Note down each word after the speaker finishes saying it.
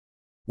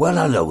Well,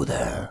 hello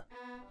there.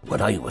 When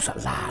I was a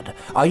lad,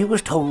 I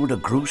was told a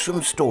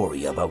gruesome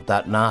story about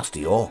that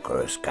nasty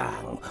Hawkhurst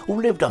gang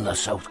who lived on the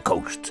south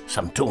coast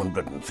some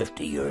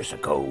 250 years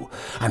ago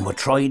and were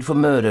tried for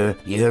murder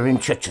here in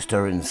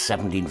Chichester in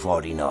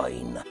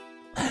 1749.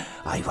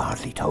 I've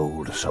hardly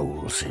told a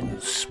soul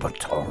since,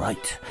 but all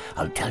right,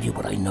 I'll tell you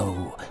what I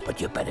know,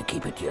 but you better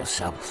keep it to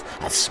yourself,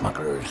 as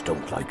smugglers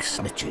don't like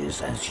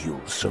snitches, as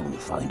you'll soon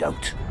find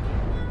out.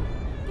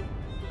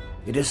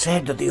 It is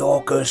said that the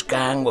Hawkhurst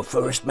Gang were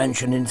first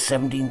mentioned in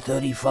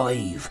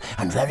 1735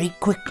 and very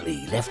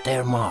quickly left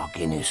their mark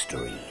in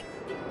history.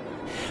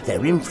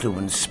 Their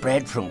influence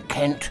spread from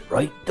Kent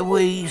right the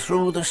way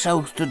through the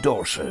south to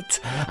Dorset,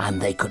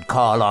 and they could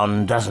call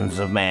on dozens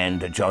of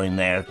men to join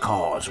their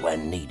cause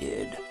when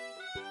needed.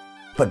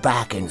 But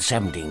back in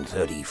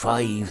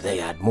 1735 they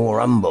had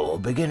more humble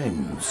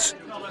beginnings.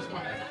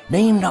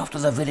 Named after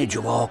the village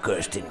of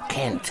Hawkhurst in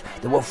Kent,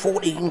 there were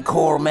 14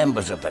 core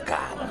members of the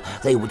gang.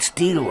 They would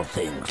steal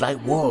things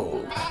like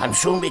wool, and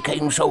soon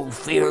became so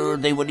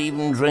feared they would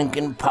even drink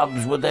in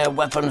pubs with their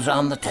weapons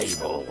on the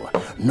table.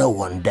 No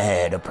one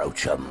dared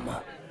approach them.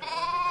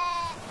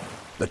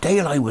 The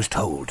tale I was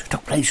told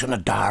took place on a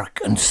dark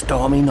and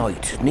stormy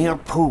night near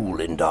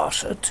Poole in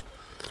Dorset.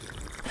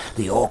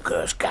 The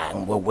Hawkhurst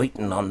Gang were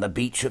waiting on the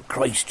beach at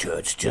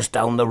Christchurch just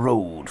down the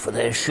road for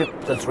their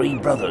ship, the Three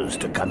Brothers,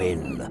 to come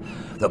in.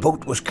 The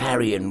boat was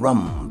carrying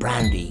rum,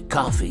 brandy,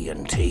 coffee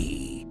and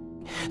tea.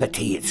 The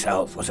tea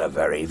itself was a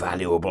very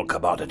valuable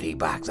commodity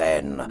back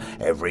then.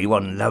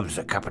 Everyone loves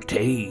a cup of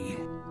tea.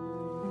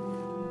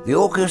 The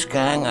Hawkhurst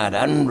Gang had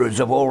hundreds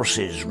of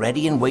horses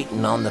ready and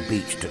waiting on the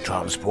beach to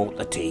transport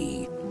the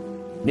tea.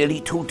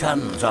 Nearly 2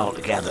 tons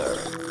altogether.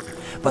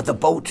 But the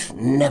boat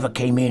never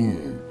came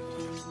in.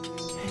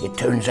 It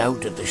turns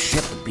out that the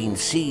ship had been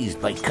seized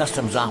by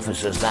customs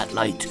officers that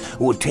night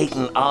who had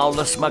taken all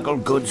the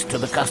smuggled goods to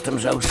the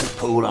customs house at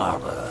Poole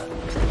Harbour.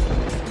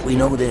 We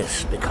know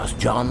this because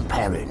John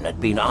Perrin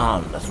had been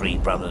on the Three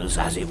Brothers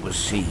as it was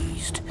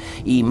seized.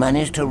 He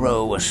managed to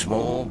row a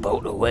small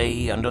boat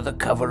away under the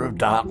cover of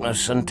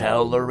darkness and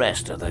tell the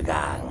rest of the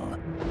gang.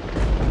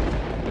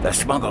 The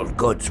smuggled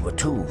goods were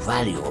too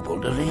valuable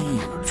to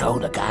leave, so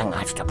the gang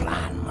hatched a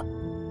plan.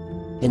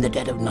 In the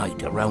dead of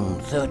night,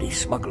 around 30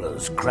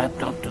 smugglers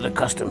crept up to the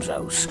customs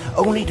house,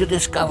 only to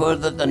discover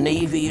that the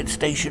Navy had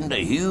stationed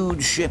a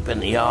huge ship in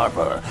the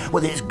harbour,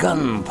 with his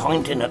gun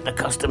pointing at the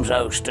customs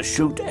house to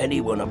shoot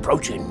anyone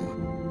approaching.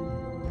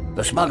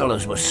 The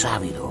smugglers were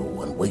savvy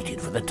though, and waited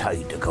for the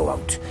tide to go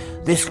out.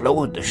 This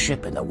lowered the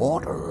ship in the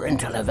water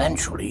until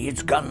eventually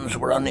its guns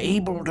were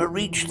unable to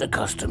reach the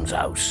customs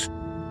house.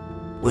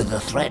 With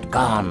the threat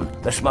gone,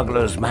 the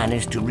smugglers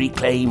managed to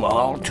reclaim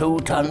all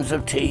 2 tons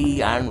of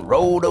tea and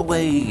rowed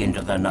away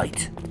into the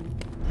night.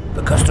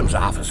 The customs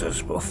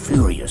officers were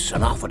furious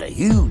and offered a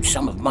huge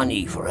sum of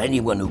money for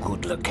anyone who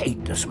could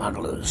locate the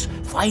smugglers,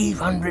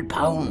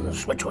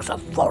 £500, which was a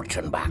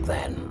fortune back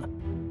then.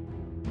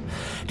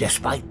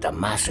 Despite the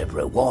massive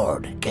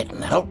reward,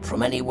 getting help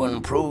from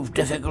anyone proved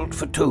difficult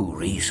for 2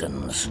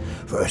 reasons.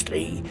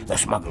 Firstly, the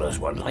smugglers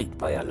were liked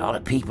by a lot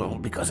of people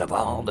because of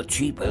all the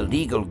cheap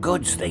illegal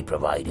goods they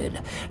provided.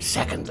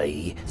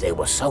 Secondly, they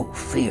were so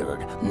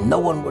feared, no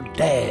one would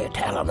dare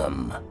tell on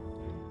them.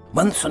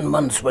 Months and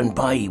months went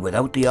by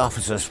without the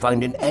officers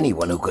finding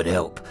anyone who could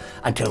help,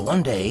 until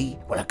one day,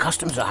 when a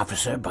customs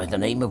officer by the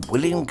name of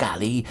William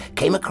Galley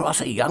came across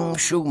a young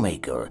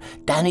shoemaker,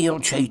 Daniel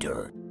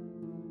Chater.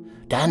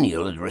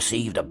 Daniel had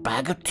received a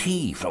bag of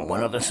tea from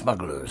one of the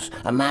smugglers,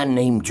 a man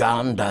named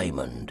John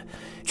Diamond.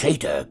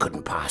 Chater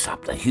couldn't pass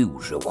up the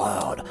huge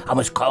reward and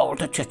was called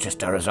to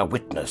Chichester as a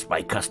witness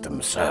by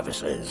customs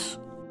services.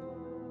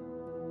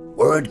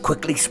 Word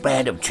quickly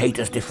spread of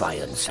Chater's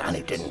defiance, and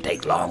it didn't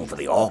take long for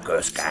the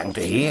Hawkhurst Gang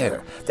to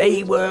hear.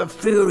 They were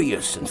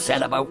furious and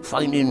set about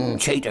finding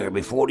Chater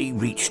before he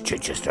reached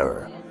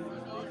Chichester.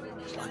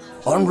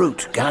 En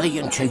route, Galley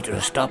and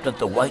Chater stopped at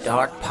the White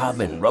Hart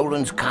pub in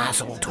Rowland's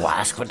Castle to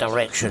ask for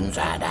directions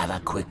and have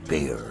a quick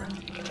beer.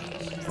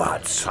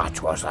 But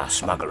such was the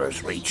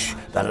smugglers' reach,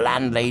 the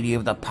landlady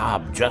of the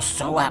pub just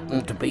so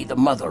happened to be the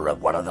mother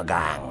of one of the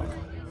gang.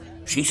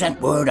 She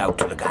sent word out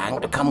to the gang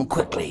to come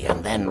quickly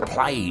and then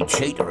plied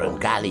Chater and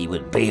Galley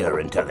with beer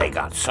until they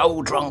got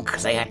so drunk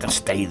they had to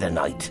stay the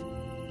night.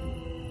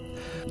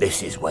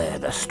 This is where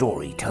the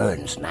story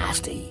turns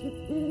nasty.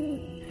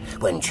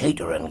 When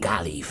Chater and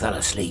Galley fell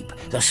asleep,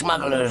 the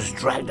smugglers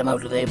dragged them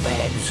out of their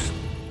beds,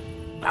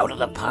 out of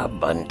the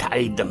pub, and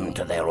tied them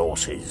to their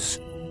horses.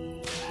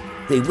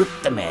 They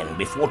whipped the men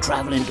before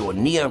travelling to a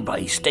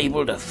nearby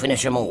stable to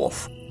finish him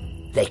off.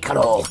 They cut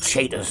off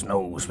Chater's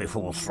nose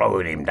before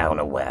throwing him down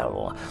a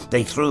well.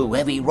 They threw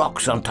heavy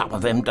rocks on top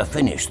of him to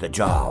finish the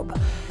job.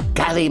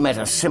 Galley met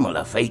a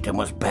similar fate and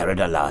was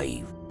buried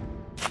alive.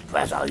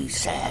 As I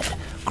said,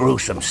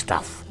 gruesome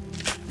stuff.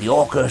 The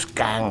Hawkhurst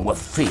Gang were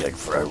feared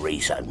for a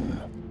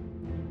reason.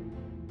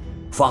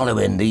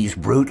 Following these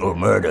brutal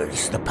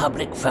murders, the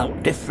public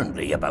felt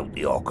differently about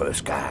the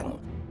Hawkhurst Gang.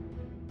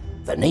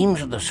 The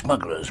names of the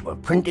smugglers were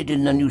printed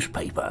in the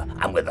newspaper,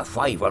 and with the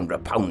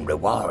 £500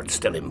 reward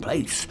still in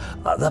place,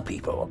 other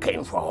people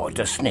came forward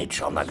to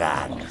snitch on the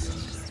gang.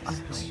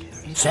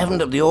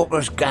 7 of the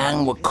Hawkhurst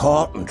Gang were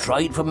caught and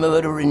tried for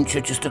murder in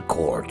Chichester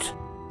Court.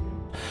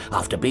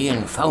 After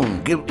being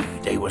found guilty,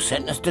 they were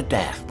sentenced to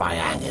death by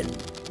hanging.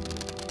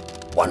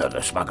 One of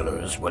the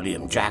smugglers,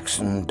 William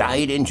Jackson,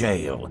 died in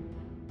jail,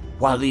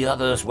 while the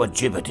others were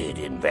gibbeted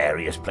in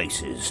various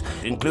places,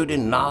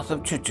 including north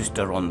of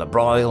Chichester on the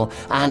Broyle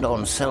and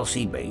on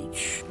Selsey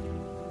Beach.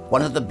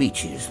 One of the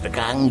beaches the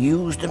gang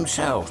used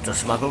themselves to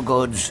smuggle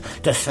goods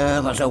to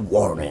serve as a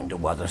warning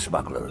to other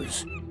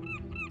smugglers.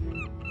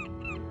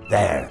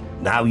 There,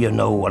 now you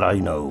know what I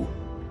know.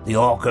 The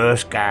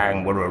Hawkhurst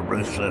Gang were a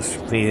ruthless,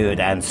 feared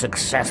and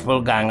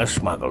successful gang of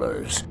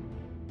smugglers.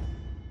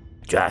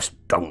 Just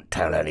don't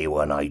tell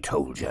anyone I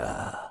told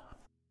ya.